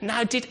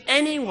Now, did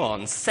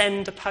anyone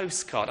send a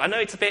postcard? I know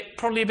it's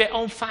probably a bit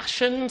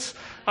old-fashioned.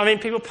 I mean,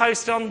 people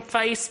post it on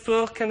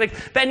Facebook,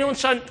 but anyone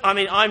shown? I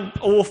mean, I'm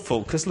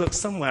awful because look,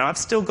 somewhere I've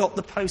still got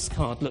the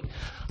postcard. Look,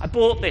 I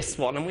bought this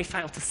one and we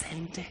failed to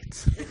send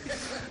it.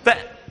 But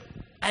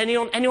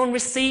anyone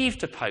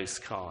received a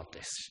postcard?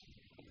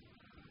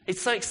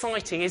 It's so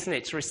exciting, isn't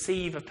it, to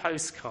receive a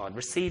postcard,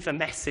 receive a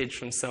message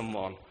from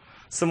someone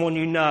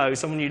you know,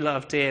 someone you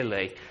love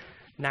dearly.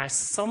 Now,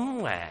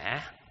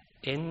 somewhere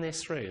in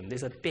this room,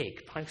 there's a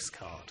big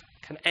postcard.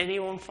 Can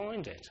anyone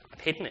find it? I've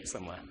hidden it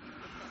somewhere.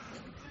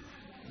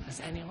 Has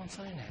anyone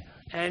seen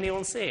it?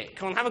 Anyone see it?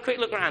 Come on, have a quick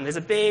look around. There's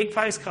a big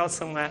postcard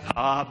somewhere.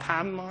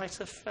 Pam might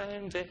have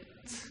found it.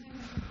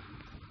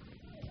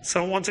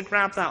 Someone want to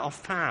grab that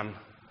off Pam?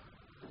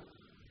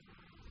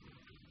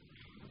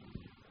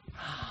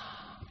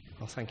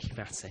 Well, thank you,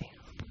 Matty.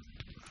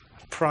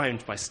 I'm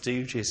primed by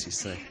stooges, you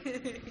see.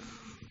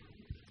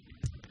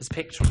 There's a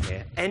picture on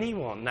here.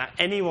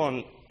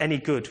 Anyone any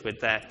good with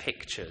their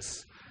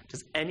pictures?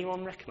 Does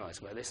anyone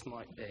recognise where this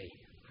might be?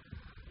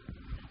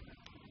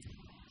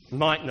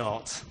 Might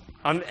not.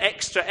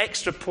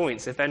 Extra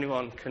points if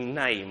anyone can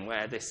name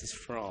where this is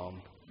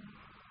from.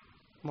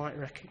 Might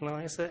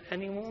recognise it.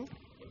 Anyone?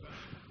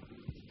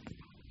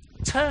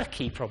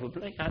 Turkey,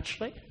 probably,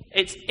 actually.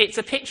 It's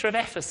a picture of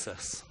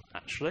Ephesus,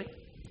 actually.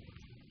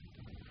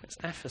 It's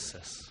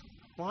Ephesus.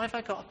 Why have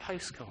I got a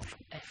postcard from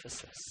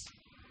Ephesus?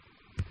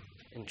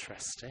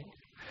 Interesting.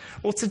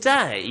 Well,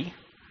 today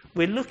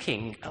we're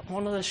looking at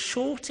one of the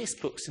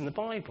shortest books in the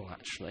Bible,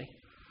 actually.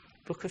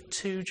 Book of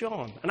 2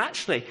 John. And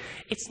actually,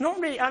 it's not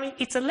really,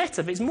 it's a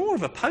letter, but it's more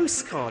of a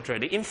postcard,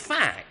 really. In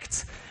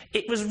fact,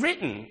 it was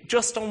written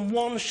just on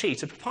one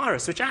sheet of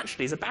papyrus, which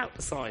actually is about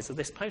the size of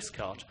this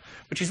postcard,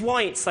 which is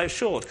why it's so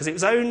short, because it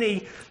was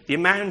only the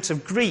amount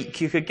of Greek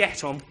you could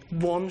get on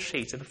one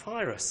sheet of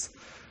papyrus.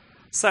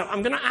 So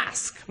I'm going to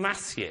ask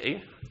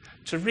Matthew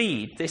to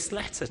read this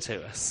letter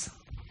to us.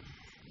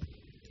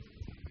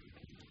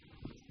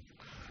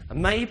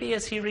 And maybe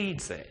as he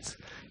reads it,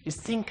 you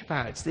think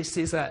about this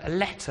is a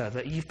letter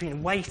that you've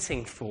been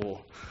waiting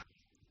for.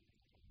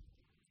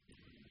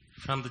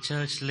 From the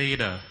church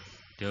leader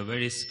to a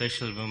very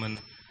special woman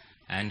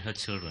and her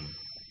children.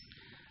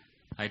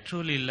 I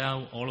truly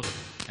love all of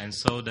you, and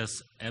so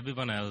does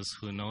everyone else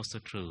who knows the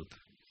truth.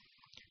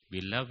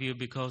 We love you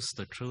because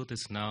the truth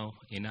is now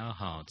in our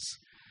hearts,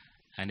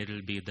 and it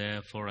will be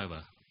there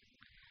forever.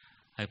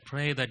 I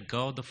pray that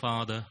God the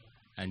Father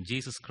and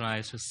Jesus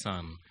Christ, his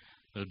Son,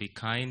 will be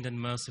kind and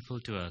merciful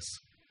to us.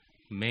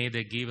 May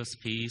they give us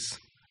peace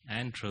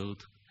and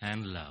truth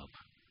and love.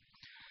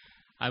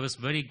 I was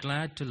very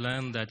glad to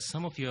learn that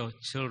some of your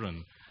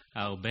children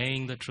are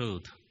obeying the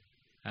truth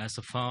as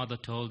the Father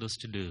told us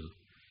to do.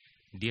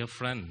 Dear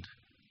friend,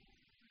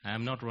 I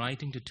am not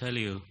writing to tell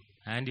you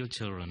and your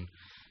children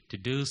to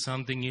do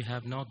something you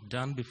have not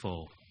done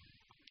before.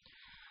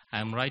 I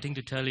am writing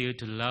to tell you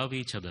to love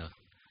each other,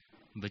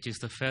 which is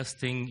the first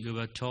thing you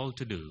were told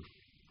to do.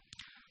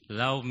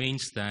 Love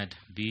means that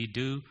we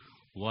do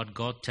what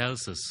God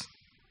tells us.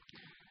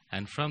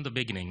 And from the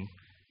beginning,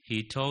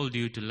 he told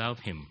you to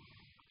love him.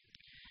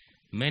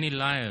 Many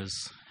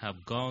liars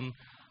have gone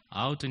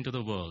out into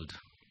the world.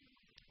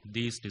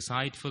 These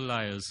deceitful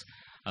liars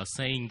are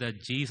saying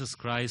that Jesus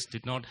Christ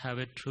did not have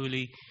a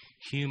truly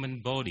human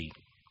body.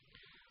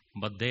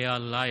 But they are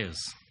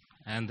liars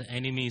and the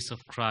enemies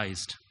of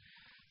Christ.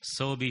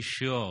 So be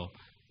sure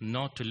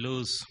not to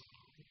lose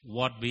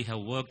what we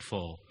have worked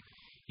for.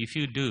 If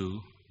you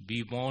do,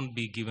 we won't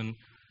be given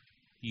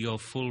your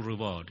full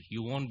reward.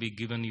 You won't be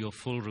given your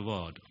full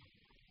reward.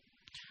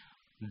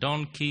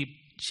 Don't keep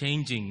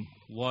changing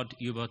what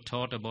you were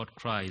taught about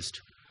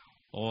Christ,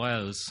 or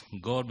else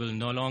God will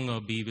no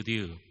longer be with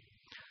you.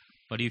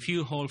 But if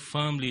you hold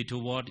firmly to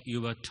what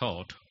you were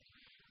taught,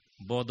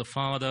 both the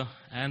Father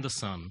and the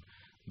Son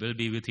will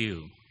be with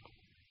you.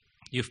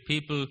 If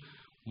people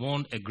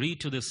won't agree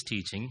to this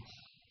teaching,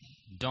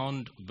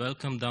 don't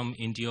welcome them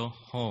into your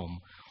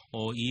home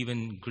or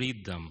even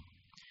greet them.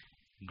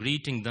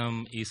 Greeting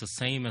them is the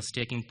same as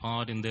taking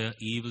part in their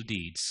evil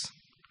deeds.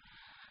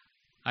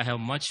 I have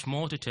much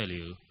more to tell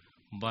you,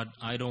 but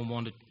I don't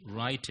want to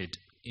write it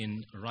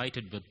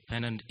with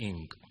pen and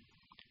ink.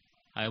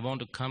 I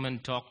want to come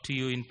and talk to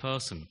you in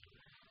person,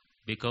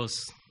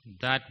 because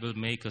that will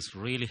make us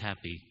really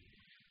happy.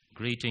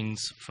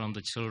 Greetings from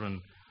the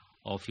children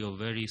of your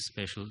very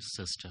special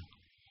sister.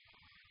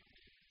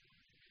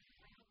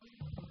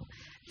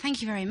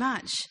 Thank you very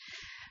much.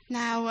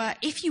 Now,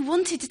 if you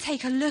wanted to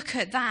take a look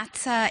at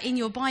that in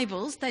your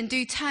Bibles, then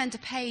do turn to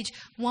page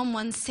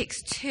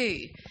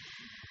 1162.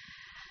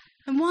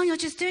 And while you're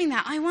just doing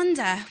that, I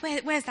wonder,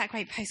 where's that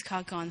great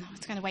postcard gone? I was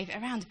going to wave it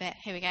around a bit.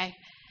 Here we go.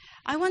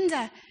 I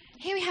wonder,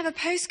 here we have a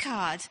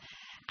postcard,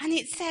 and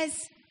it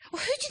says,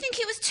 well, who do you think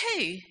it was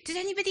to? Did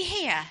anybody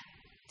hear?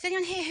 Does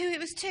anyone hear who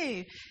it was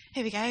to?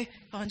 Here we go.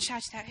 Go on,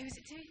 shout it out. Who was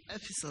it to?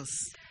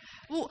 Ephesus.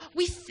 Well,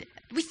 we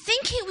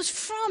think it was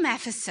from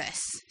Ephesus.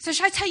 So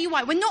shall I tell you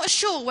why? We're not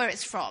sure where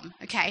it's from,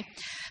 okay?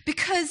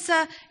 Because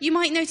you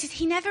might notice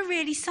he never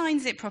really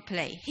signs it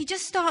properly. He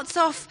just starts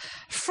off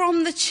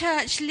from the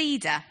church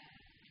leader.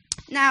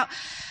 Now,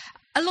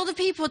 a lot of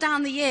people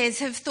down the years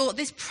have thought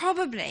this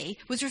probably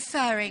was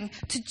referring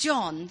to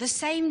John, the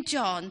same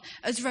John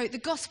as wrote the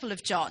Gospel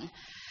of John.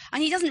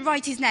 And he doesn't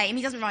write his name,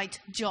 he doesn't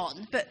write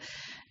John, but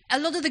a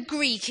lot of the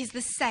Greek is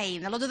the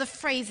same, a lot of the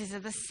phrases are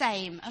the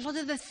same, a lot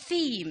of the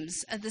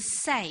themes are the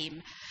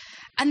same.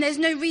 And there's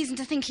no reason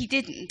to think he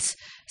didn't.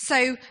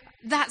 So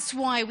that's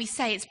why we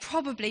say it's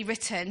probably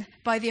written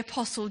by the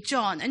Apostle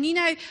John. And you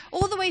know,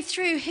 all the way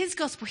through his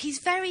gospel, he's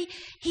very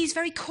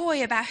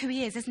coy about who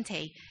he is, isn't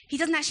he? He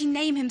doesn't actually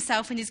name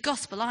himself in his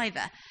gospel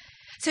either.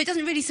 So it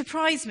doesn't really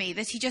surprise me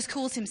that he just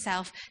calls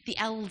himself the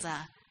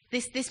elder.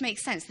 This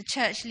makes sense, the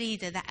church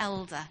leader, the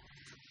elder.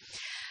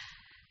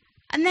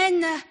 And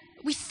then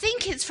we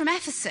think it's from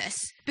Ephesus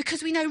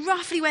because we know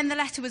roughly when the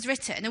letter was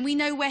written and we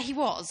know where he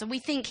was, and we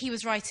think he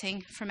was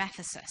writing from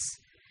Ephesus.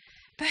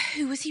 But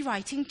who was he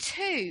writing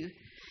to?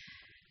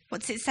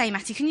 What does it say,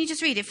 Matty? Can you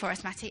just read it for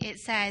us, Matty? It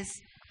says,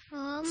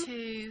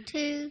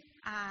 to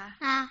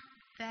a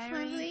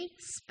very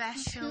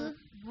special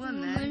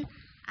woman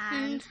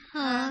and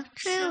her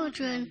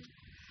children.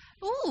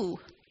 Oh,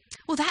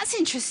 well, that's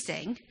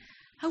interesting.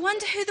 I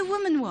wonder who the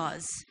woman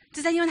was.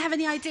 Does anyone have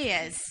any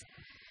ideas?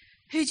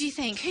 Who do you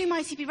think? Who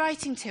might he be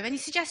writing to? Any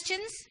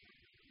suggestions?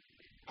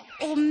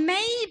 Or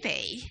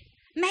maybe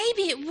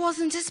it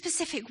wasn't a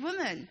specific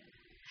woman.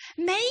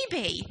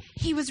 Maybe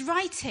he was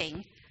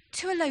writing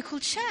to a local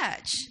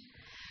church.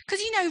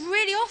 Because, you know,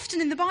 really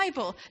often in the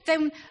Bible,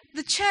 then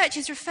the church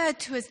is referred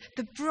to as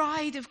the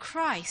bride of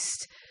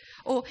Christ,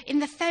 or in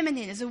the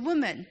feminine as a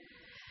woman.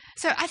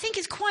 So I think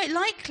it's quite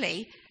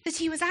likely that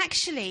he was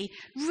actually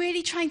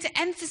really trying to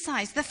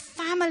emphasize the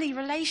family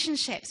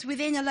relationships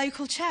within a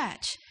local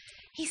church.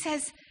 He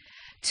says,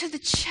 to the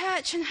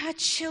church and her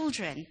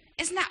children.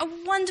 Isn't that a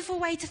wonderful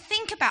way to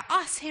think about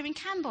us here in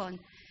Camborne?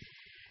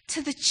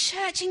 To the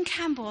church in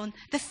Camborne,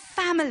 the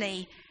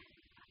family,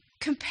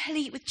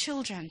 complete with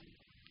children.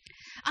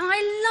 And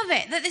I love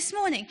it that this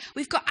morning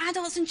we've got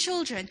adults and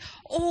children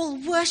all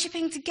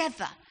worshipping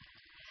together.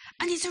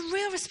 And it's a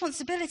real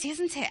responsibility,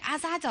 isn't it,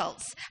 as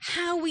adults,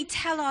 how we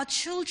tell our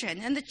children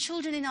and the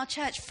children in our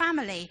church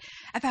family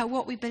about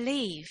what we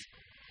believe.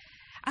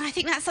 And I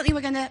think that's something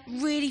we're going to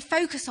really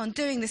focus on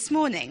doing this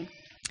morning.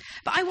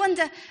 But I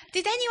wonder,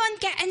 did anyone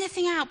get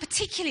anything out,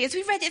 particularly as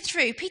we read it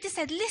through? Peter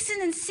said,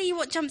 listen and see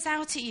what jumps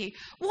out at you.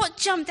 What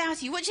jumped out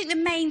at you? What do you think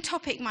the main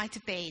topic might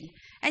have been?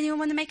 Anyone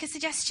want to make a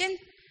suggestion?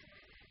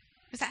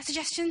 Was that a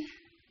suggestion?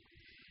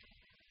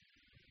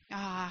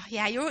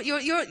 Yeah,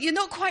 you're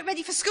not quite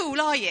ready for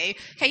school, are you?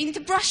 Okay, you need to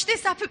brush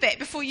this up a bit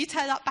before you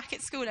turn up back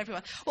at school,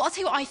 everyone. Well, I'll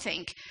tell you what I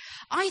think.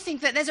 I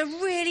think that there's a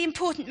really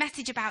important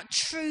message about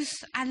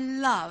truth and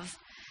love.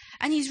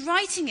 And he's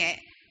writing it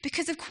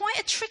because of quite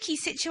a tricky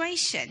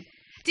situation.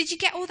 Did you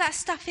get all that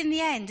stuff in the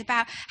end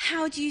about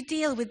how do you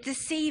deal with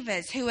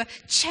deceivers who are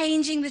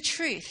changing the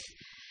truth?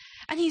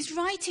 And he's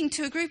writing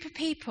to a group of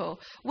people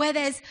where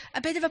there's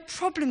a bit of a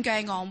problem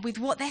going on with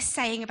what they're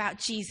saying about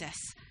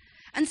Jesus.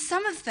 And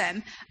some of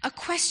them are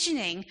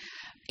questioning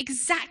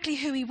exactly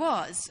who he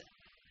was.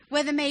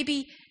 Whether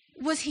maybe,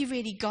 was he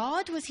really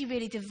God? Was he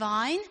really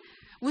divine?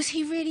 Was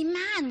he really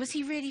man? Was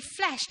he really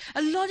flesh?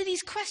 A lot of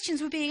these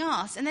questions were being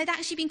asked, and there'd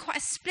actually been quite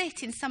a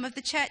split in some of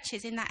the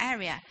churches in that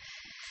area.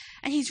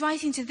 And he's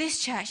writing to this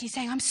church, he's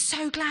saying, I'm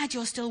so glad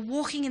you're still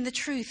walking in the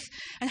truth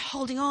and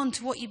holding on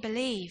to what you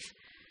believe.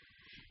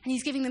 And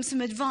he's giving them some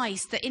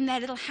advice that in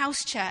their little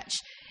house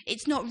church,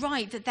 it's not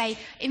right that they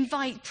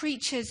invite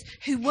preachers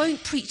who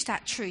won't preach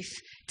that truth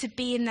to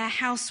be in their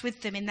house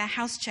with them, in their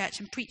house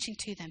church and preaching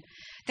to them.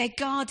 They're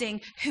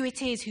guarding who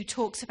it is who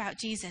talks about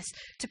Jesus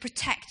to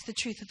protect the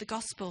truth of the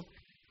gospel.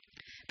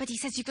 But he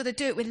says you've got to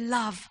do it with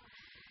love.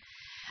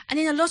 And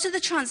in a lot of the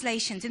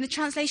translations, in the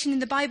translation in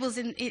the Bibles,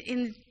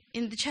 in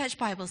the church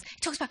Bibles,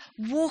 it talks about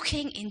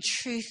walking in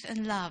truth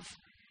and love.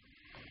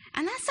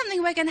 And that's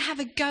something we're going to have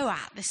a go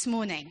at this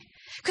morning.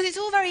 Because it's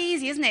all very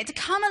easy, isn't it? To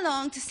come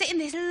along, to sit in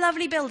this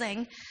lovely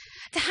building,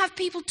 to have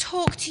people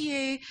talk to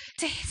you,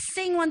 to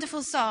sing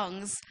wonderful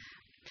songs.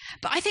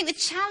 But I think the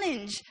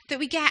challenge that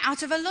we get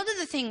out of a lot of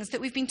the things that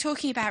we've been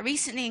talking about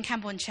recently in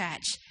Camborne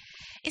Church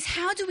is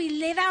how do we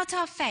live out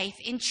our faith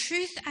in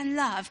truth and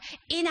love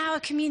in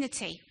our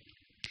community?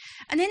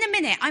 And in a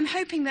minute, I'm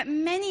hoping that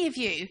many of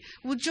you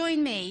will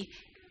join me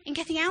in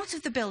getting out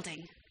of the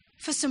building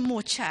for some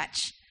more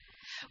church.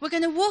 We're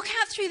going to walk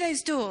out through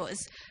those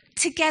doors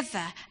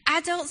together,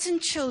 adults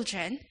and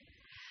children.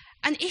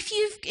 And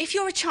if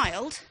you're a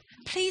child,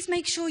 please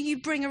make sure you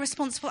bring a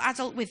responsible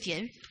adult with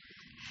you,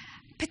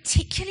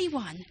 particularly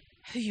one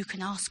who you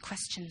can ask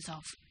questions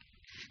of.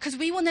 Because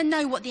we want to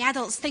know what the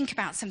adults think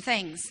about some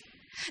things.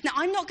 Now,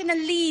 I'm not going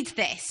to lead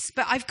this,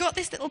 but I've got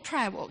this little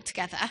prayer walk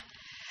together.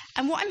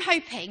 And what I'm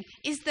hoping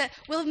is that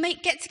we'll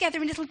get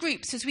together in little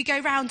groups as we go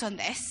round on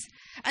this.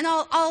 And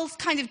I'll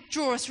kind of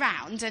draw us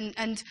round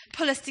and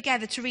pull us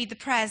together to read the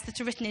prayers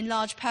that are written in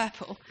large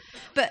purple.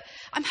 But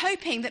I'm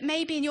hoping that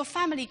maybe in your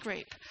family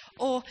group,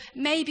 or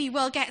maybe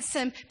we'll get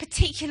some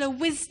particular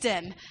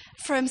wisdom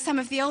from some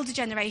of the older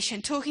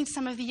generation, talking to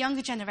some of the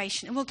younger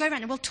generation, and we'll go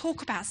around and we'll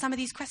talk about some of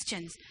these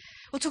questions.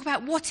 We'll talk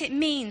about what it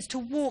means to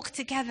walk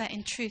together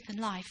in truth and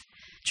life,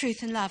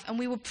 truth and love, and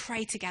we will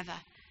pray together.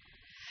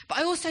 But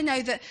I also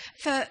know that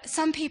for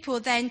some people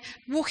then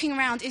walking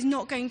around is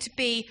not going to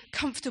be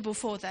comfortable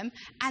for them.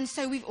 And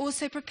so we've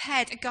also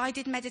prepared a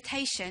guided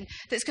meditation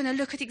that's going to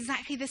look at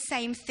exactly the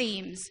same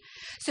themes.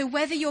 So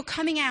whether you're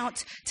coming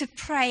out to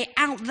pray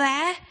out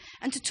there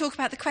and to talk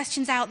about the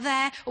questions out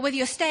there, or whether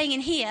you're staying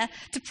in here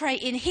to pray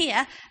in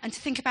here and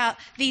to think about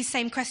these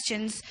same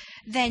questions,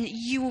 then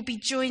you will be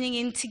joining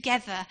in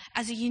together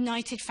as a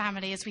united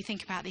family as we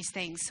think about these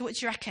things. So what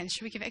do you reckon?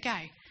 Should we give it a go?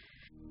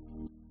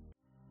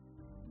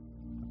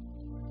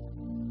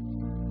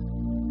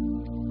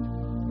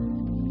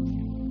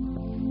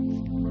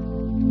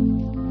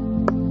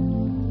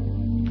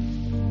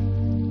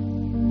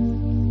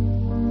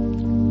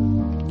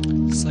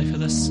 So for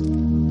those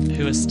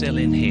who are still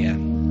in here,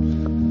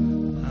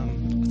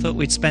 I thought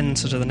we'd spend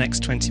sort of the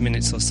next 20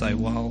 minutes or so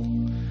while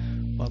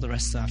the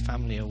rest of our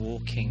family are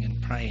walking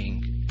and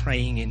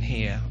praying in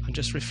here, and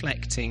just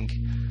reflecting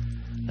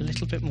a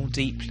little bit more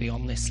deeply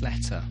on this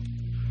letter.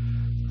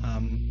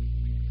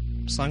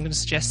 So I'm going to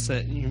suggest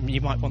that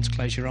you might want to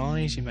close your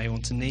eyes, you may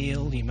want to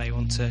kneel, you may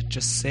want to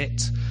just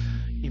sit,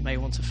 you may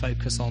want to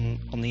focus on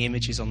the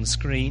images on the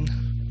screen.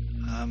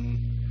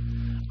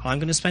 I'm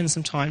going to spend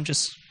some time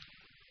just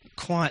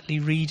quietly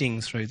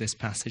reading through this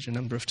passage a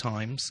number of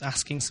times,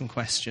 asking some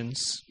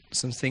questions,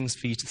 some things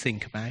for you to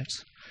think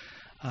about.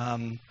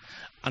 And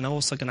I'm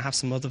also going to have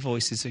some other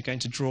voices who are going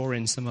to draw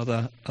in some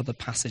other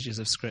passages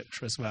of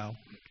Scripture as well.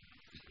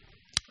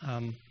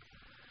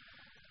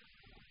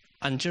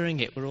 And during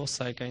it, we're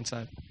also going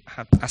to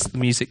ask the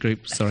music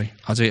group. Sorry,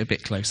 I'll do it a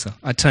bit closer.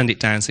 I turned it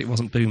down so it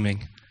wasn't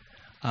booming.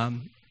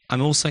 I'm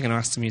also going to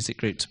ask the music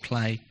group to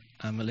play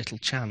a little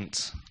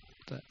chant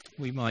that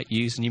we might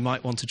use, and you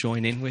might want to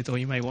join in with, or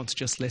you may want to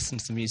just listen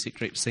to the music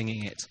group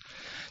singing it.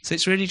 So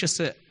it's really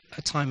just a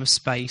time of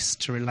space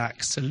to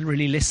relax, to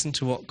really listen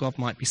to what God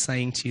might be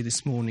saying to you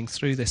this morning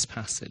through this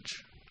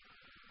passage.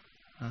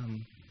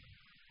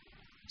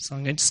 So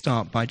I'm going to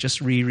start by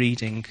just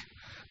rereading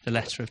the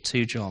letter of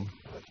 2 John.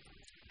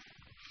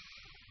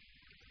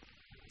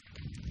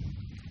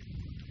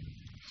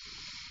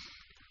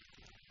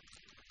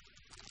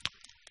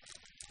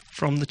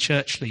 From the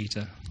church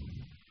leader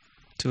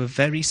to a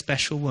very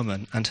special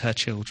woman and her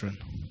children.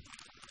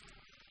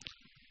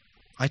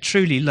 I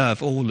truly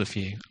love all of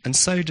you, and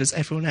so does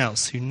everyone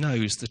else who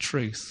knows the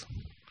truth.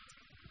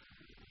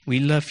 We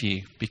love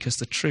you because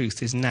the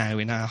truth is now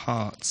in our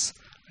hearts,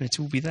 and it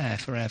will be there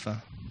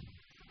forever.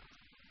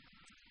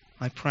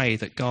 I pray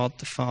that God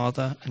the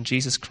Father and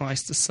Jesus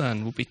Christ the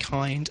Son will be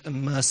kind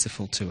and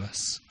merciful to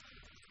us.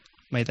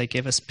 May they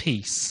give us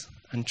peace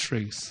and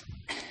truth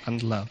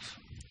and love.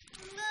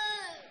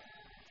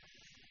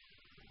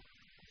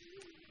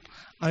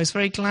 I was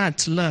very glad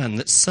to learn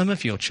that some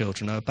of your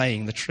children are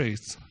obeying the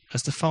truth,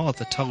 as the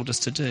Father told us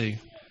to do.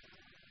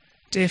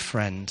 Dear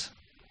friend,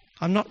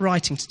 I'm not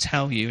writing to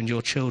tell you and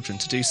your children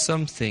to do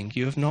something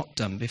you have not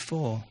done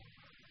before.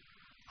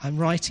 I'm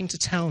writing to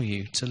tell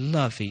you to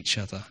love each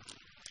other,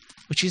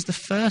 which is the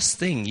first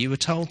thing you were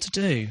told to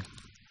do.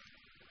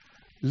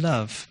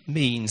 Love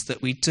means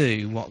that we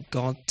do what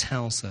God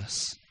tells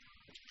us.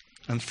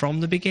 And from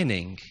the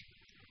beginning,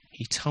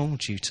 he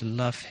told you to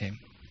love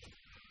him.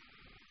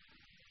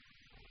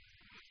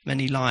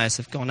 Many liars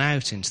have gone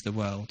out into the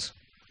world.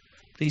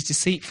 These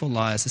deceitful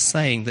liars are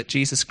saying that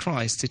Jesus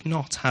Christ did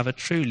not have a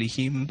truly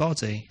human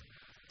body.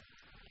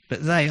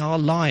 But they are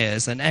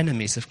liars and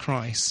enemies of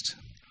Christ.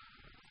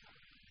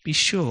 Be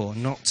sure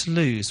not to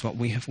lose what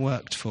we have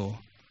worked for.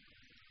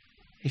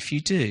 If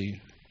you do,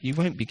 you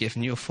won't be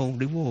given your full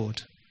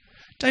reward.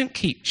 Don't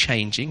keep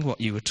changing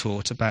what you were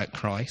taught about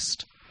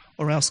Christ,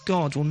 or else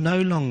God will no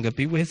longer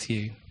be with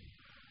you.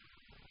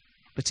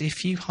 But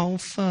if you hold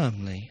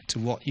firmly to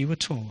what you were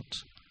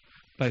taught,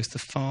 both the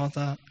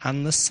Father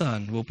and the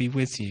Son will be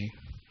with you.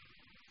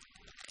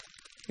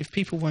 If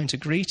people won't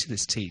agree to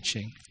this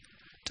teaching,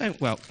 don't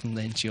welcome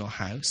them into your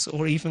house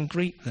or even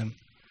greet them.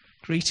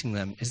 Greeting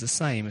them is the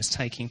same as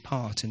taking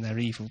part in their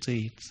evil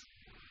deeds.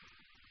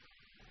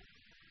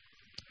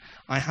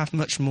 I have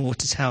much more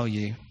to tell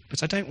you,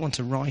 but I don't want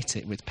to write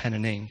it with pen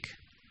and ink.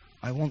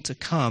 I want to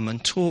come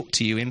and talk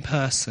to you in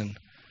person,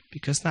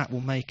 because that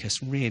will make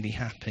us really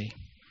happy.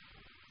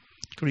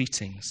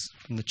 Greetings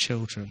from the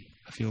children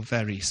of your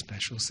very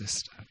special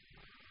sister.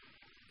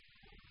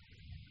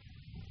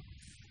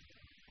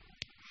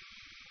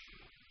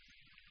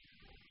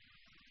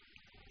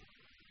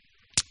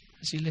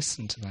 As you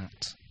listen to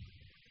that,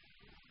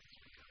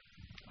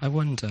 I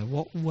wonder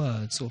what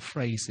words or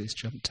phrases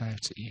jumped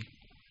out at you.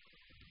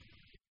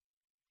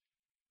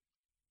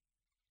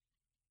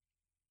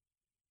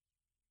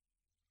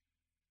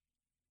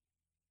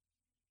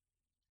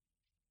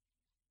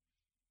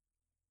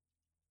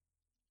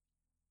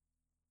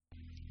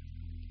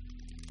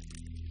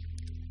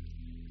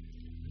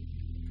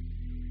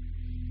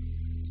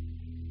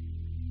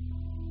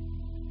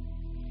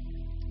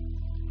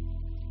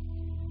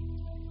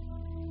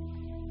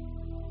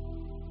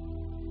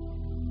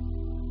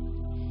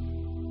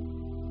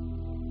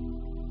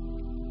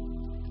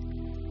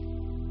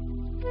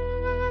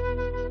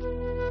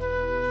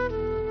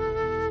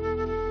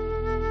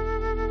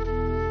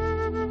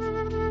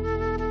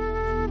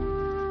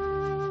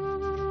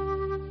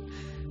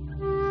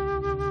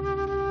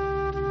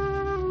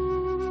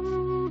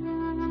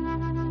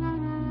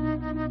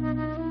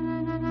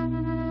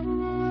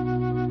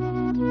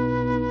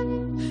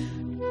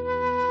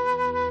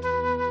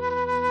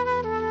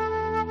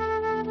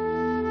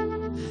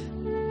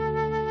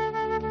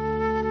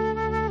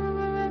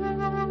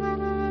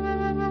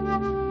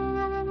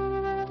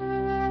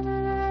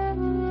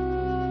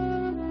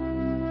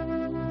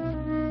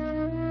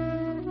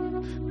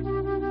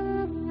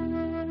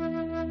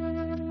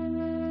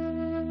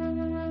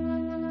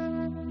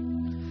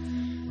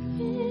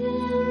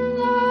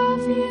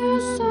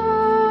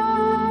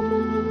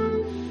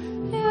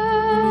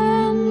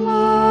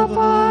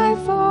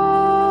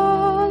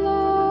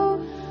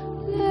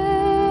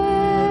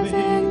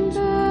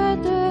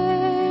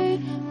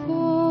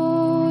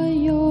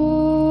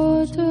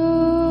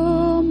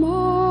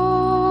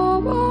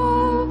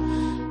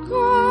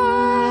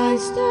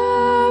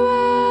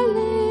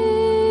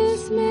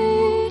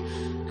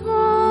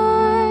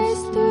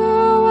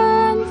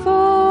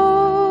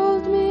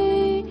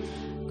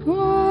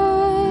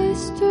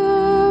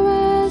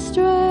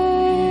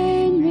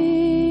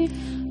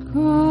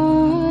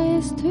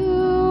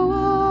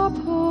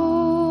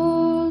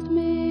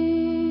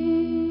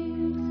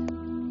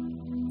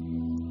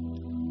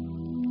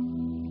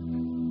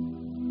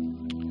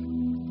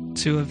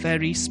 to a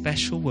very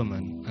special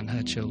woman and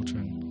her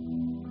children.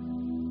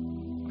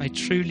 I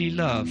truly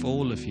love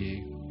all of you,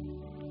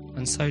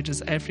 and so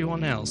does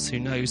everyone else who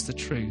knows the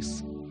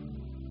truth.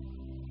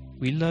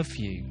 We love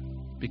you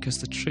because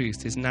the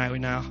truth is now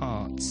in our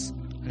hearts,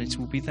 and it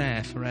will be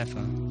there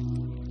forever.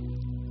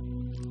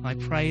 I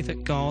pray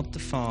that God the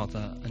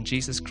Father and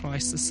Jesus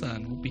Christ the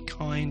Son will be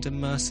kind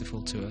and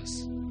merciful to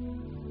us.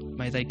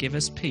 May they give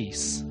us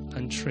peace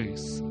and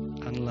truth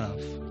and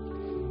love.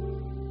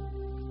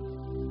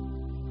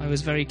 I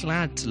was very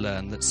glad to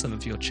learn that some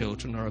of your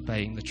children are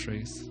obeying the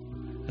truth,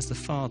 as the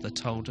Father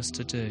told us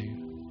to do.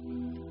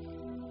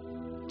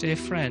 Dear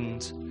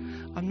friend,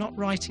 I'm not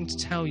writing to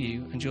tell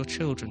you and your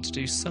children to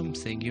do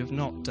something you have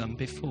not done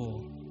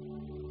before.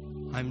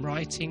 I'm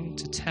writing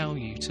to tell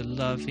you to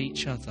love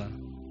each other,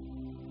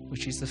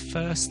 which is the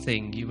first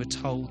thing you were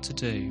told to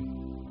do.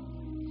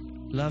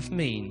 Love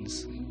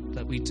means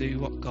that we do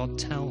what God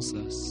tells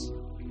us,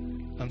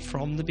 and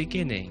from the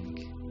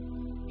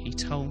beginning, He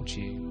told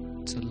you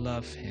to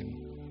love Him.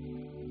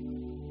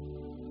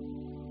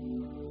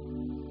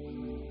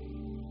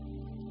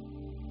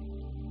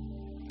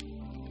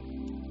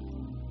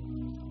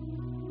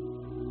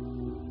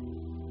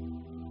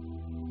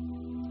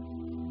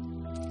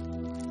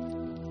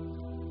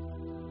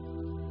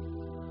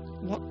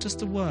 What does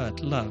the word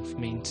love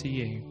mean to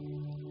you?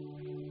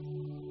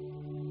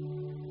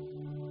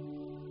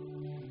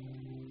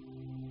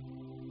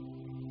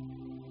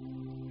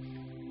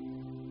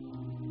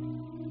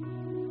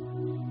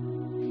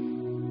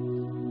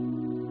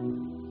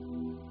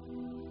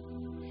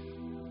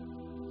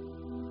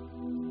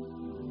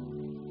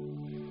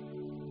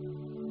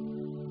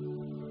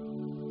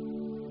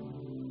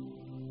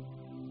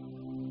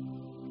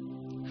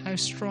 How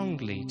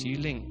strongly do you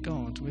link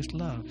God with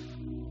love?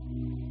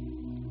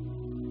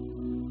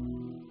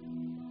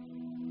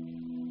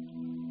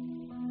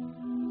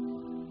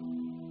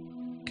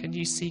 Can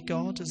you see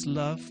God as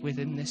love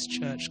within this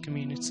church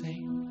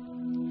community?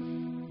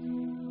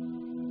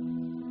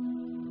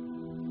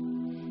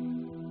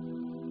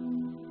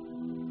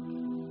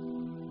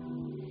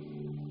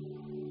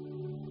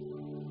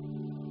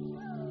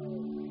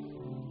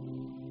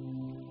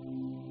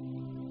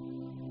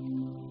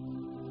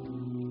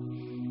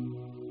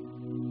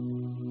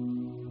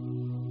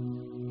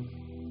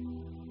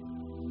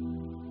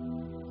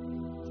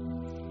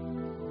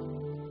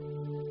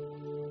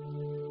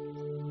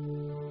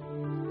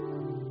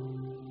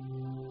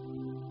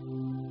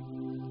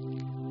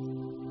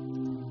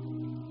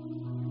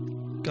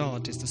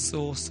 God is the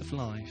source of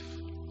life,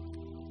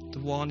 the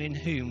one in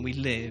whom we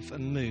live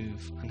and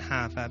move and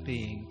have our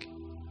being.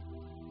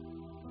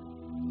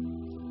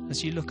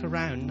 As you look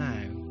around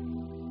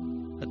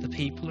now at the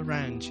people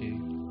around you,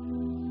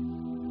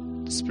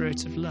 the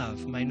spirit of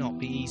love may not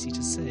be easy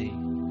to see,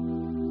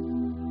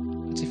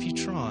 but if you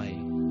try,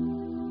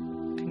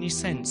 can you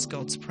sense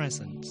God's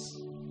presence?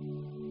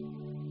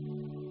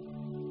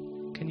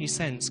 Can you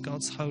sense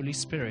God's Holy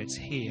Spirit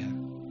here,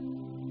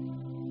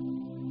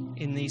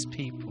 in these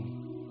people?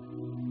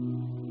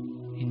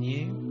 In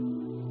you?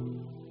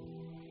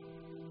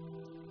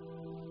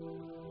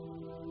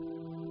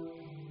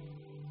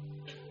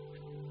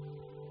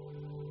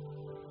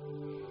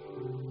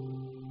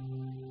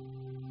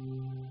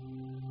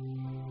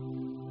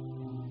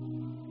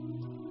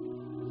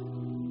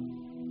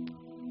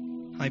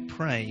 I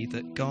pray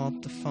that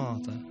God the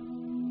Father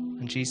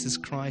and Jesus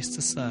Christ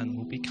the Son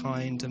will be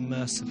kind and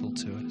merciful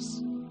to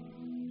us.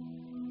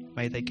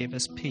 May they give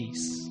us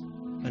peace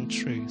and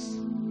truth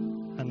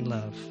and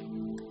love.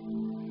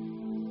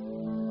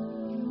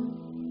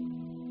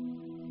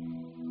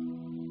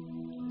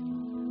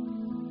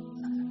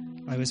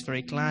 I was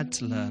very glad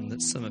to learn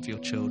that some of your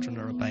children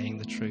are obeying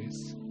the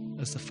truth,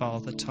 as the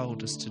Father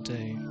told us to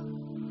do.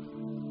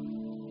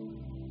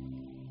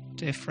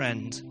 Dear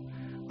friend,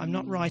 I'm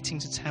not writing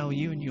to tell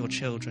you and your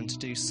children to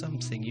do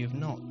something you have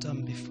not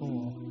done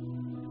before.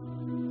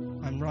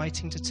 I'm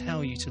writing to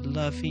tell you to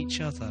love each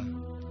other,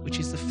 which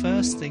is the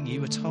first thing you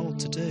were told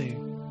to do.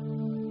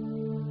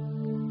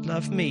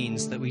 Love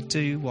means that we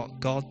do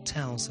what God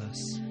tells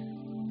us,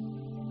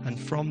 and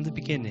from the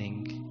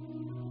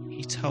beginning,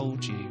 He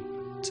told you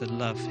to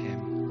love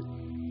Him.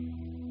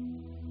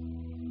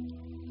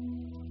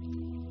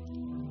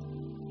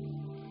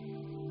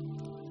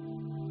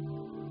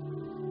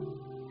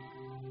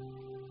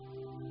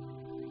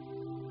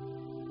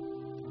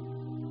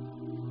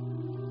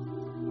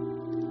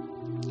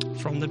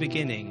 From the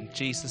beginning,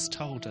 Jesus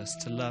told us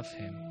to love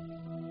Him.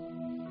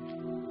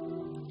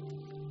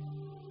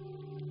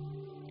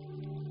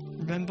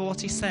 Remember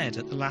what He said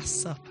at the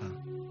Last Supper.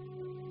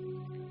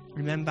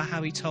 Remember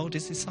how He told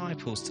His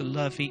disciples to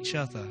love each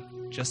other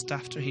just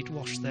after He'd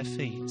washed their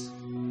feet.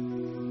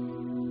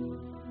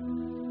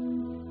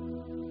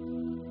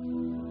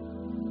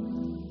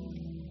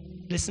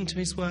 Listen to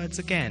His words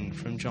again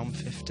from John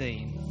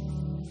 15.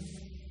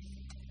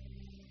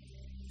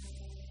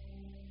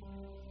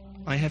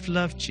 I have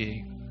loved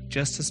you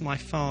just as my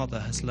Father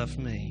has loved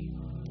me.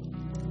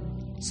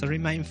 So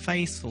remain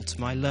faithful to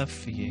my love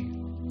for you.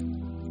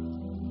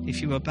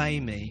 If you obey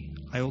me,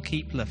 I will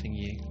keep loving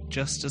you,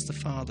 just as the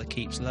Father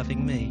keeps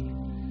loving me,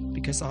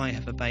 because I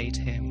have obeyed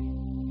him.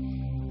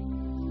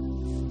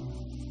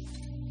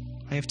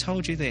 I have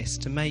told you this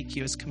to make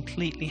you as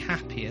completely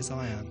happy as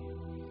I am.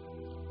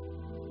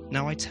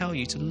 Now I tell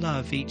you to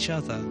love each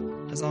other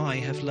as I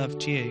have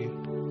loved you.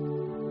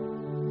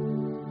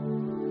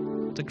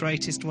 The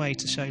greatest way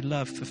to show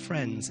love for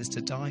friends is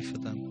to die for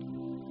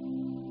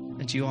them.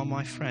 And you are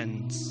my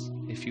friends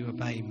if you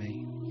obey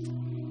me.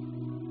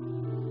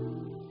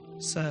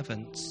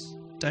 Servants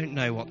don't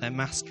know what their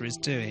master is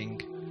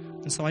doing,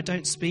 and so I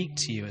don't speak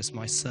to you as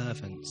my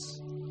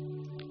servants.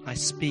 I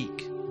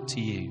speak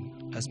to you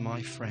as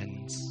my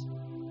friends.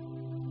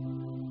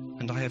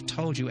 And I have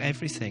told you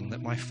everything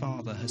that my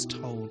Father has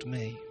told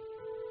me.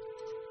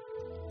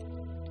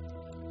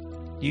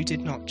 You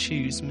did not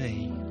choose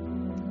me.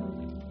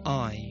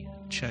 I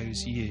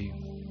chose you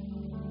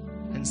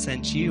and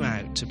sent you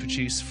out to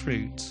produce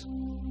fruit,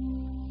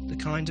 the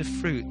kind of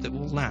fruit that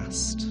will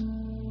last.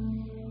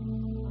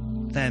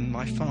 Then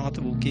my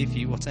Father will give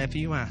you whatever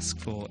you ask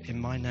for in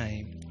my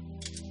name.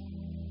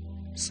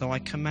 So I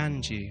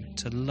command you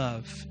to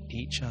love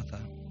each other.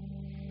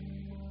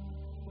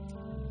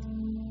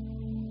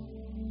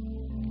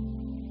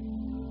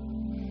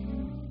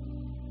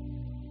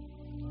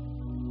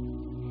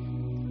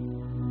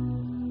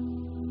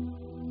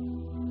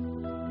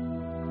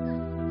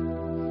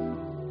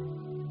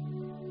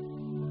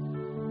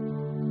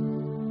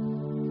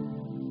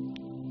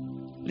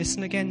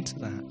 Listen again to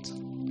that.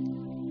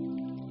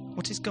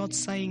 What is God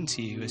saying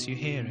to you as you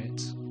hear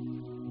it?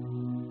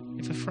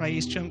 If a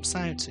phrase jumps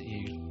out at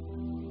you,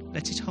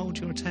 let it hold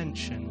your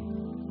attention.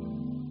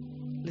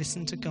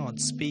 Listen to God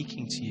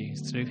speaking to you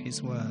through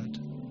his word.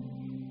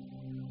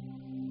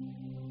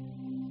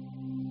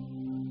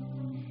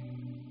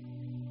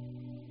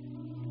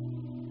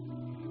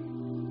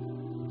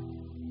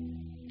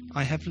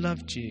 I have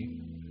loved you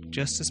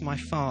just as my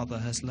Father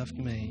has loved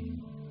me.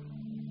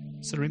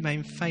 So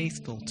remain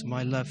faithful to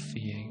my love for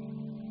you.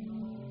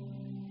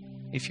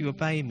 If you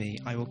obey me,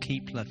 I will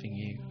keep loving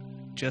you,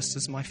 just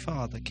as my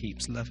Father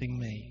keeps loving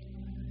me,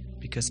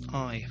 because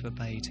I have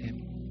obeyed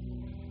him.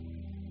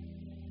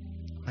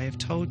 I have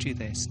told you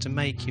this to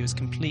make you as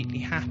completely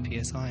happy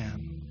as I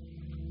am.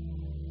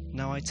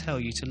 Now I tell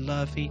you to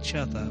love each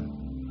other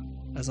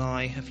as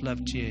I have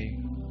loved you.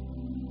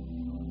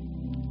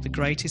 The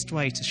greatest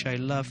way to show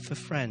love for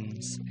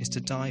friends is to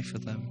die for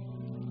them.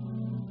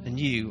 And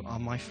you are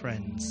my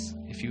friends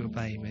if you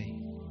obey me.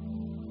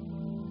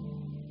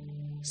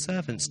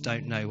 Servants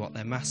don't know what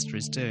their master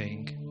is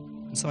doing,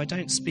 and so I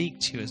don't speak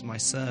to you as my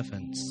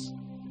servants.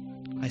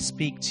 I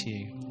speak to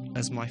you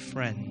as my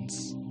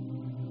friends,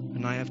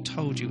 and I have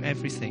told you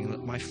everything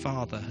that my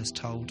Father has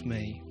told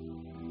me.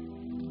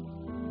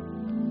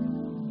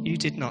 You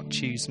did not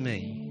choose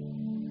me.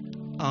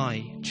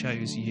 I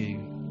chose you,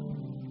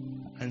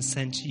 and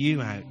sent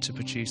you out to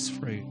produce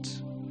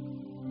fruit,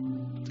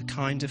 the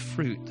kind of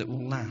fruit that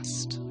will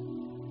last.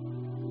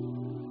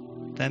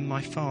 Then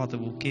my Father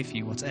will give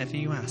you whatever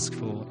you ask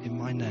for in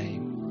my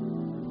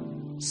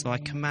name. So I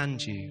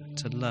command you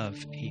to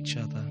love each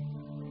other.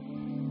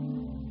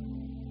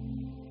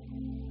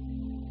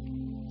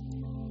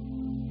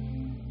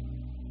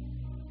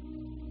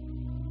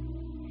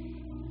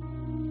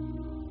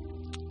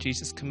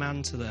 Jesus'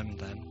 command to them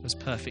then was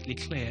perfectly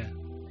clear.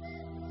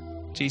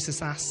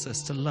 Jesus asks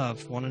us to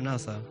love one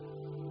another.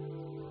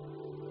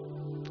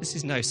 This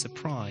is no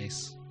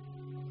surprise.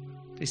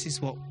 This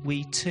is what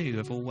we too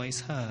have always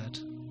heard.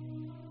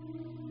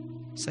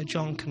 So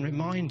John can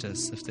remind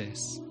us of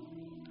this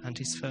and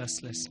his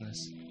first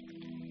listeners.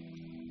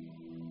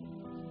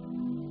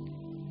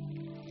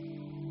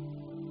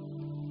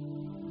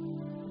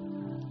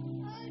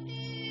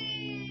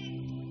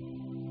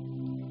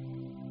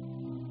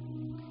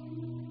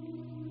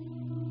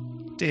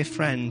 Dear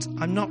friend,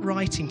 I'm not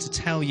writing to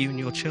tell you and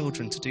your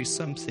children to do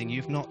something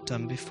you've not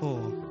done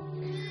before.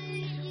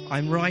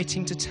 I'm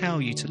writing to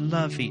tell you to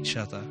love each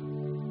other,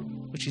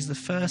 which is the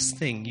first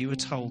thing you were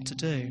told to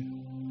do.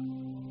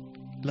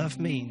 Love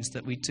means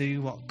that we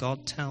do what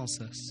God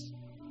tells us.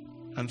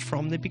 And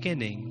from the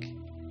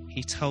beginning,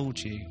 he told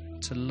you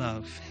to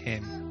love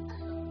him.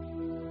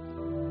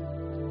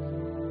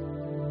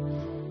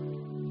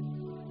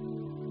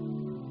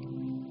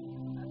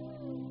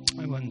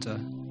 I wonder,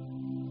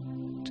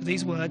 do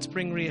these words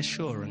bring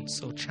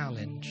reassurance or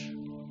challenge?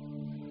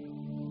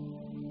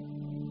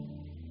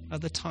 Are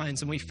there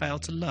times when we fail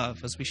to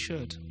love as we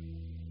should?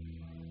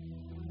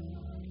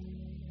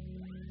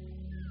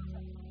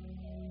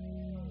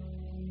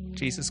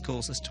 Jesus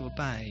calls us to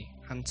obey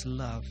and to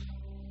love.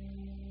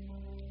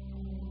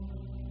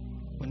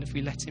 When have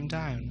we let him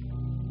down?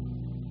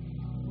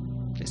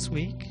 This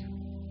week?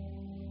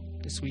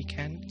 This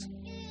weekend?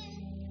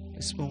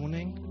 This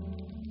morning?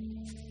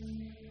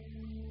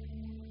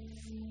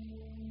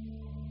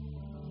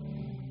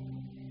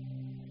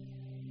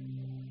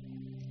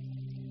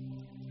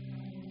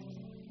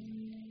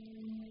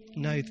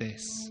 Know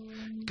this: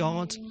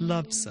 God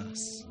loves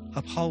us,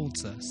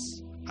 upholds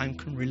us, and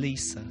can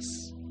release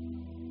us.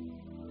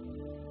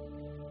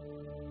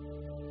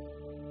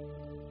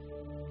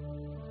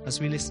 as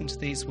we listen to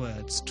these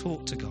words,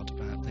 talk to God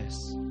about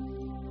this.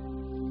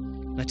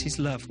 Let his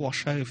love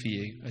wash over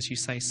you as you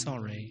say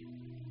sorry.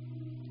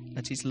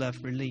 Let his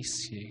love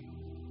release you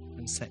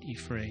and set you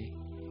free.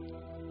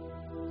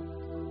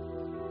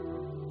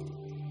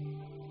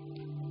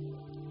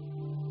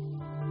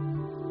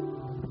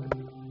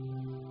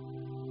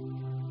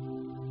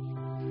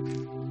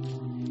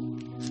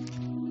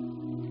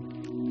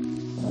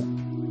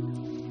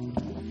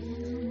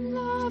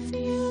 Love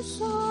you,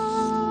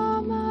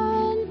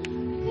 Simon,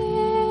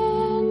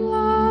 in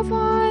love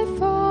I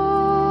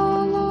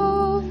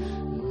follow,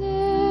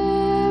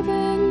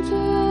 living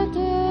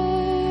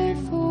today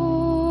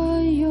for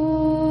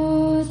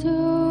your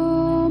tomorrow.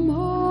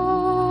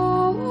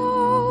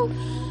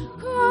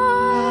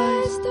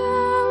 Christ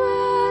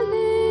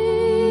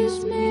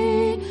release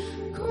me,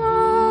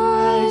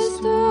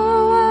 Christ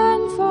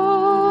enfold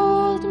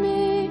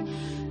me,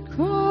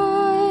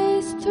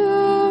 Christ to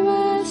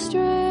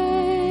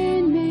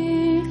restrain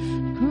me,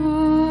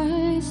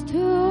 Christ to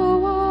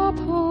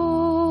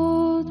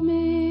uphold me.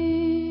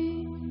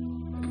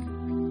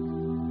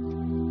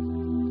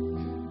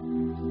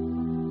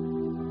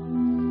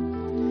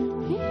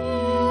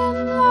 In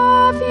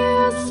love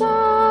you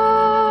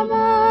summon,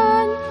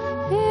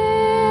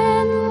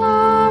 in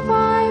love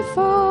I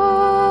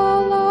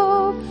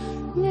follow,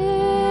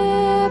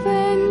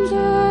 living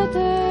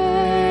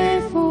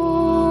today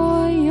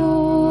for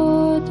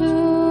your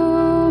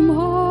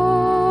tomorrow.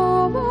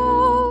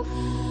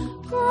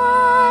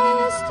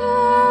 Christ to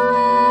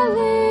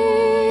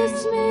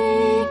release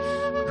me,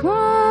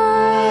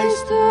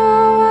 Christ to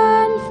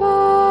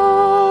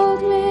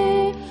enfold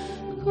me,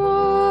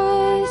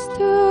 Christ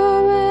to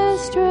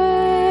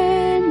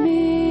restrain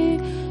me,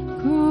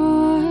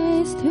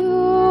 Christ to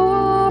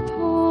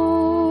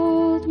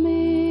uphold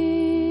me.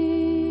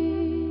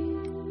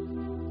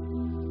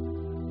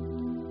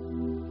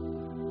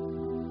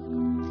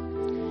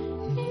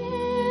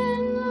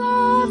 In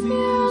love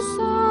you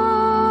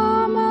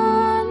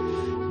summon,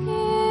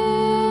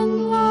 in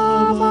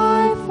love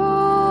I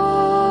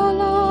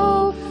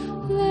follow,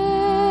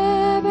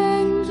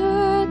 living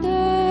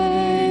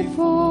today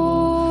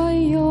for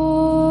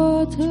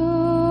your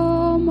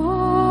tomorrow.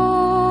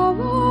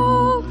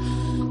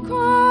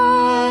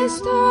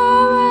 Christ to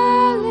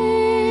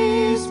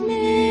release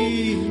me,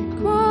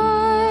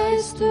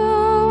 Christ to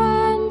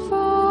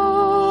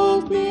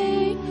enfold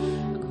me,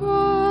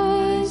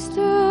 Christ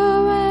to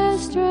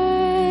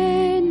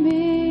restrain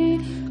me,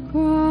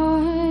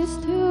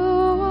 Christ to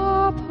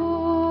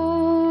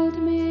uphold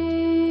me.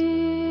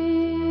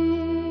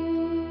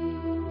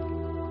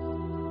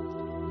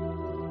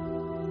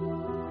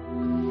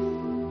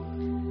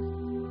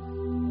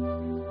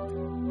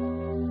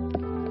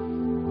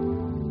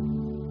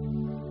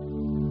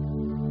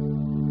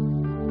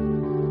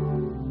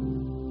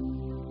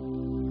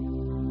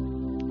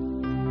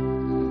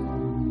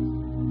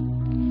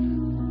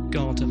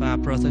 God of our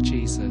brother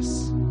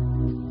Jesus,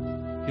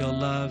 your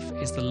love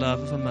is the love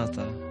of a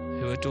mother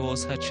who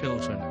adores her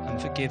children and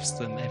forgives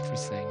them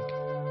everything.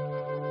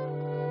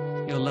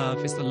 Your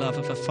love is the love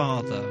of a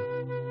father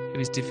who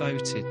is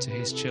devoted to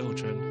his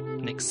children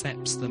and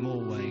accepts them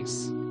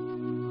always.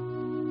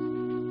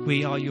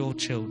 We are your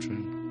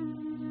children.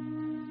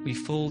 We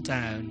fall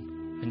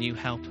down and you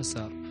help us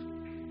up.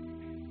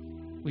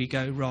 We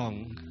go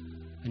wrong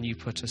and you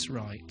put us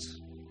right.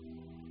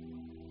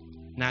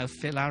 Now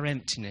fill our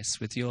emptiness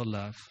with your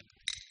love.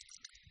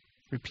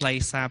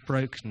 Replace our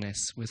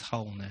brokenness with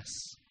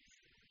wholeness,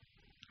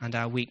 and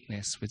our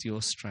weakness with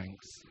your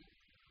strength,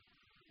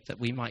 that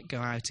we might go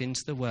out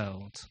into the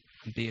world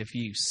and be of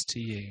use to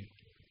you.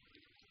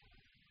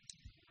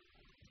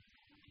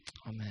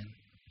 Amen.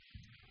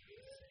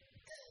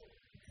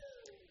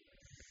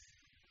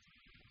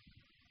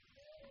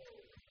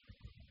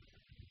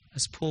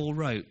 As Paul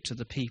wrote to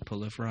the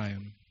people of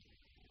Rome,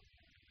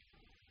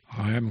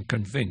 I am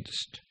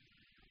convinced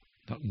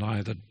that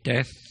neither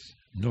death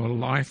nor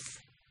life,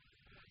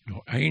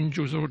 nor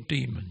angels or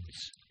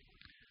demons,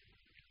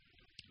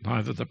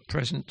 neither the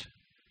present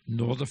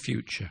nor the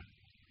future,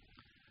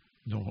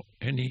 nor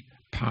any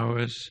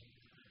powers,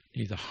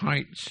 neither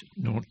height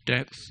nor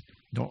depth,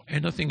 nor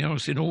anything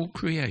else in all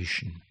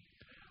creation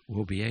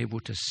will be able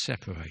to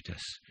separate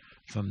us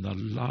from the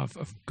love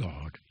of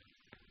God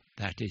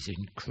that is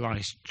in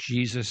Christ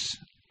Jesus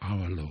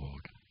our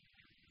Lord.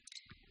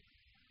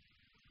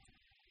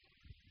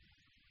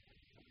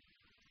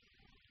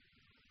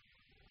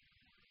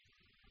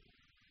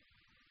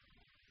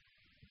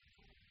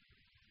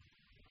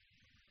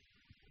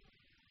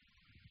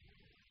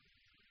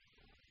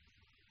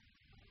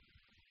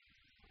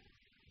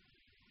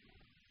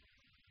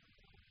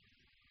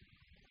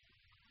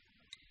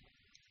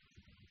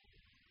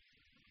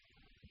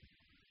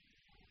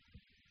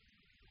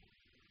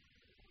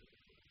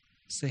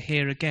 So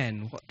hear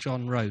again what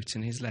John wrote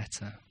in his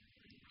letter.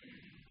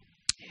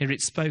 Hear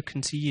it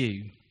spoken to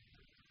you.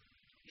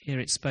 Hear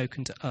it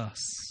spoken to us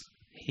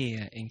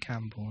here in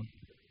Camborne.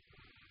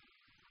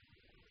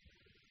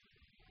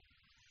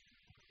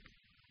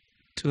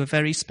 To a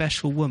very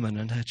special woman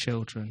and her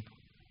children,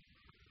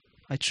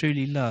 I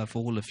truly love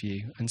all of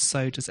you, and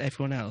so does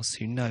everyone else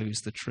who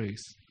knows the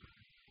truth.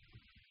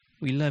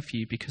 We love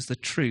you because the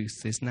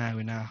truth is now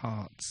in our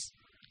hearts,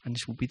 and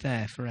it will be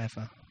there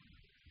forever.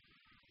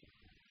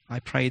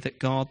 I pray that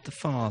God the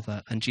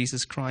Father and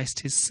Jesus Christ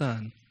his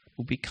Son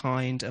will be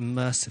kind and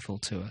merciful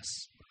to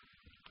us.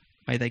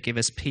 May they give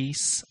us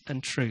peace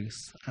and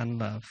truth and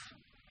love.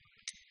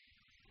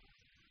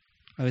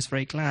 I was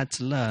very glad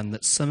to learn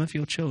that some of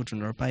your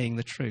children are obeying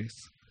the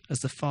truth,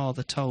 as the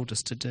Father told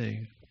us to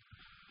do.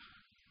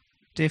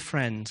 Dear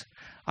friend,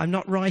 I'm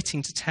not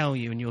writing to tell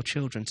you and your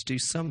children to do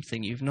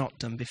something you've not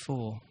done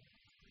before.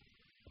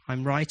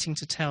 I'm writing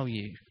to tell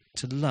you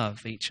to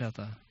love each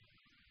other,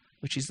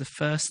 which is the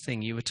first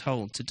thing you were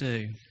told to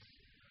do.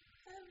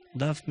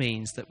 Love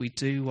means that we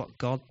do what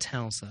God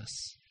tells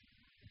us,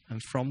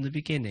 and from the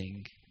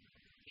beginning,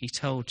 he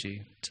told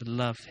you to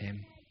love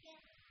him.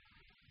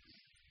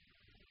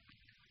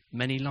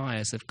 Many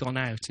liars have gone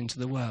out into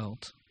the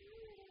world.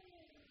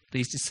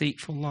 These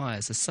deceitful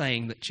liars are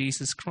saying that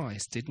Jesus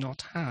Christ did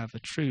not have a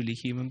truly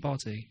human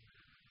body,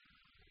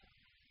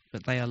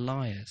 but they are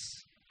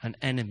liars and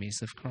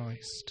enemies of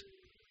Christ.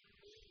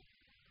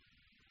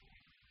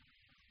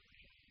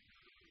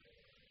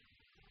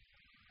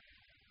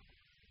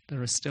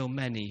 There are still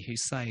many who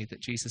say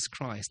that Jesus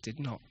Christ did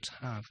not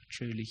have a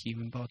truly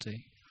human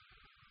body,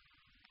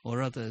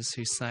 or others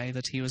who say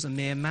that he was a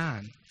mere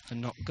man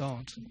and not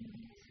God.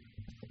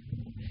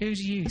 Who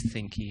do you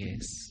think he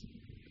is?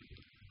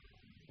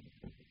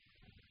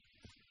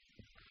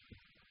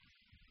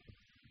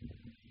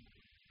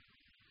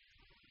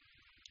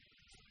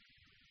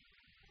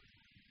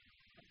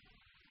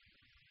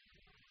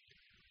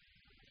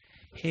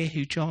 Hear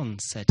who John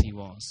said he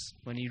was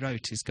when he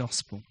wrote his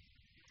gospel.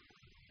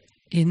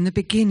 In the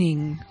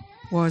beginning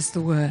was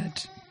the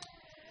Word,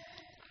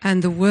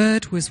 and the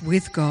Word was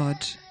with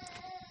God,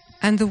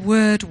 and the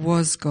Word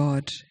was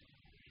God.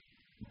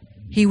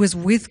 He was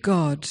with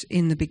God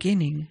in the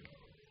beginning.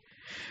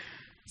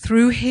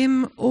 Through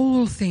him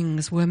all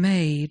things were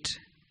made.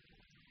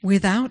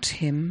 Without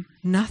him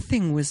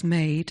nothing was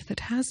made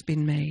that has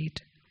been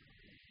made.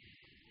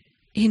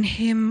 In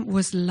him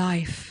was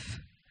life,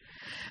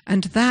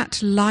 and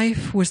that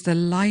life was the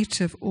light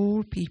of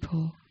all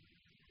people.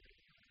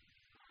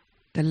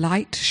 The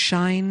light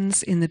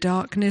shines in the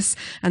darkness,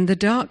 and the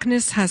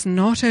darkness has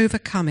not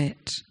overcome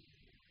it.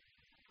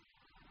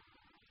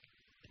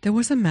 There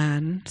was a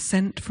man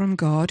sent from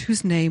God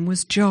whose name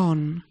was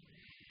John.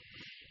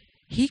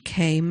 He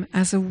came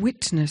as a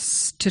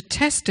witness to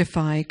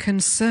testify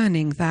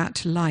concerning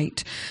that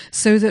light,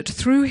 so that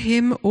through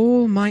him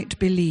all might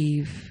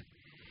believe.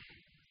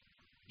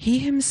 He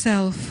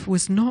himself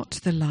was not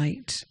the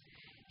light.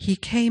 He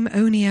came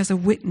only as a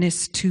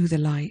witness to the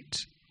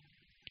light.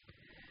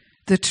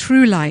 The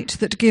true light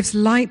that gives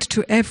light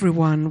to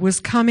everyone was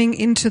coming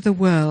into the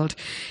world.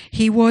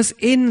 He was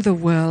in the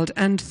world,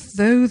 and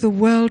though the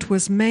world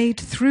was made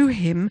through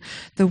him,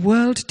 the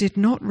world did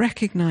not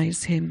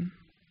recognize him.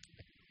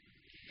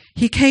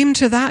 He came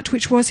to that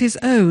which was his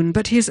own,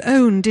 but his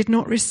own did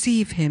not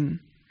receive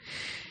him.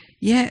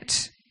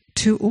 Yet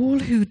to all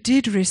who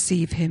did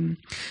receive him,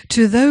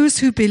 to those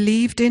who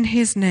believed in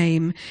his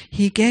name,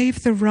 he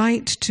gave the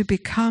right to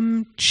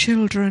become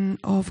children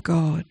of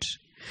God.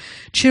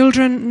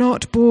 Children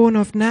not born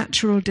of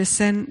natural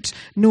descent,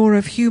 nor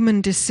of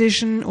human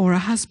decision or a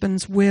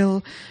husband's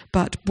will,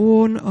 but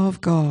born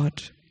of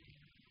God.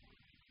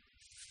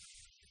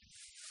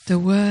 The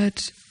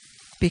Word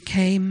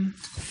became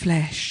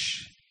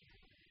flesh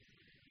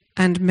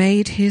and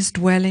made his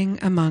dwelling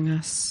among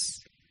us.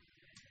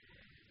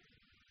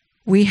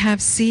 We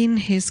have seen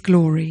his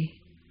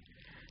glory,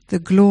 the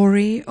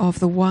glory of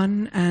the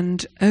one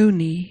and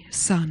only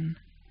Son,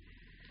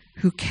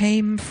 who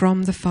came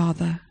from the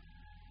Father,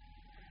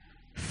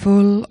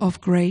 full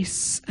of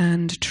grace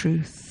and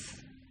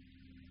truth.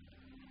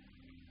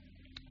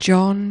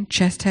 John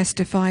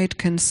testified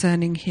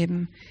concerning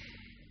him.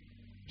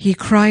 He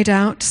cried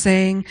out,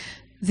 saying,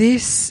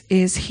 "This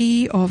is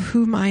he of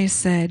whom I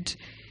said,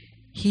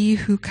 'He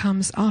who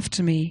comes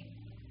after me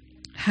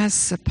has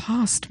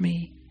surpassed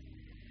me,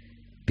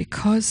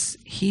 because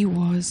he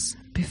was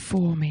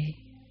before me.'"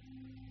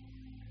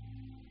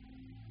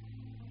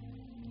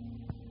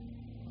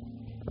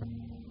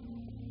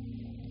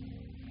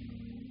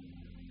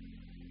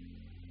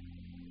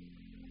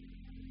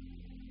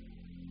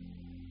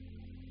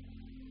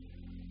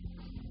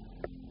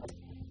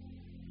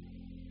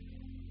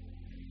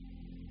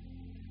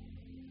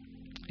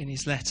 In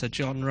his letter,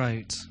 John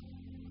wrote,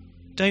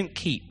 "Don't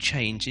keep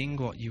changing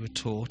what you were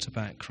taught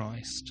about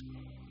Christ,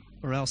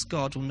 or else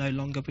God will no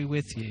longer be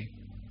with you.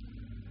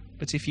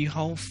 But if you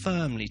hold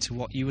firmly to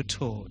what you were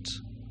taught,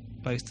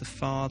 both the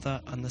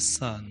Father and the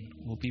Son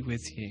will be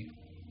with you."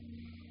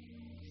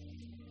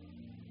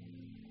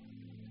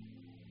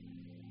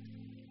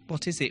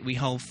 What is it we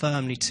hold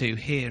firmly to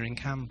here in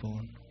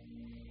Camborne?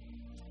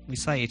 We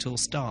say it all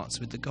starts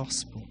with the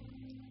gospel.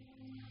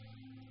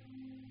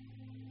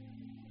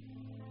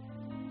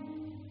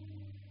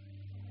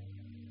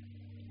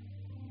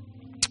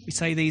 We We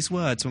say these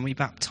words when we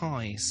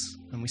baptize,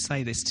 and we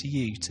say this to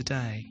you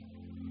today.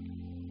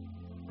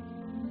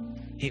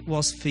 It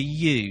was for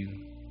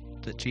you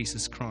that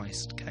Jesus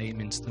Christ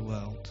came into the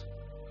world.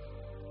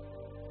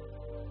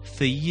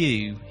 For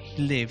you,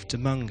 he lived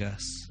among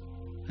us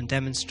and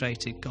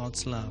demonstrated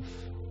God's love.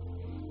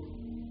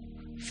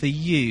 For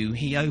you,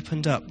 he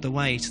opened up the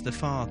way to the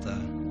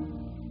Father.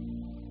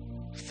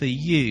 For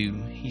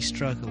you, he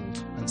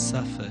struggled and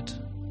suffered.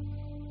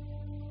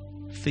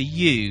 For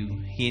you,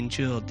 he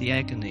endured the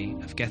agony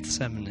of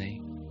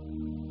Gethsemane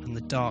and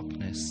the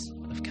darkness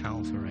of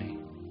Calvary.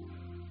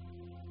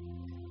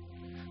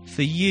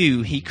 For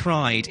you, he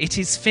cried, "It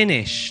is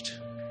finished."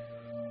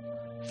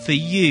 For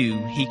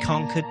you, he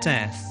conquered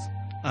death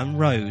and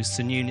rose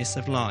to newness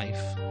of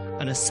life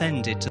and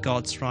ascended to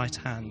God's right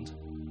hand.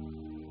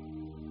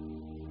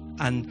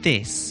 And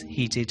this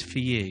he did for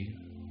you,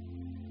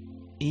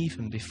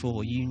 even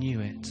before you knew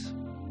it.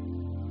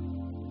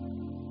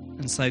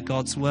 And so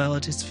God's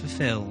word is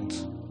fulfilled.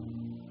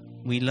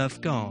 We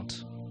love God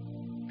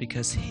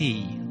because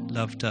he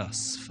loved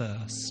us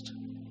first.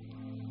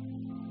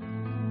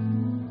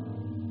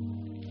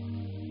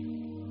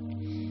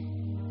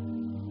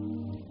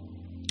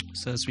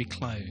 So as we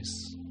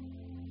close,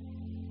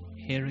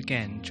 hear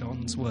again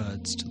John's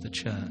words to the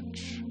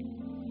church.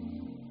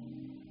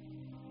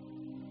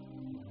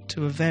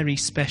 To a very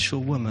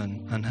special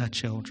woman and her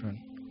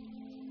children.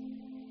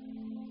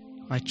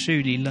 I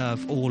truly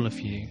love all of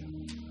you,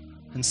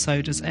 and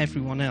so does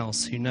everyone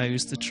else who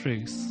knows the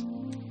truth.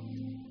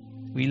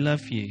 We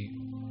love you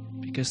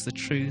because the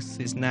truth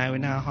is now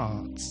in our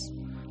hearts,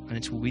 and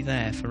it will be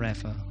there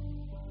forever.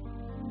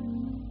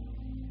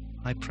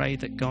 I pray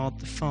that God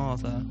the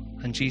Father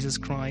and Jesus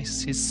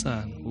Christ, his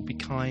Son, will be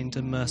kind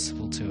and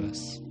merciful to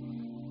us.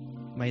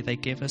 May they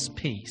give us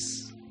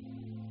peace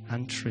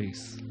and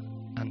truth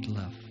and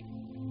love.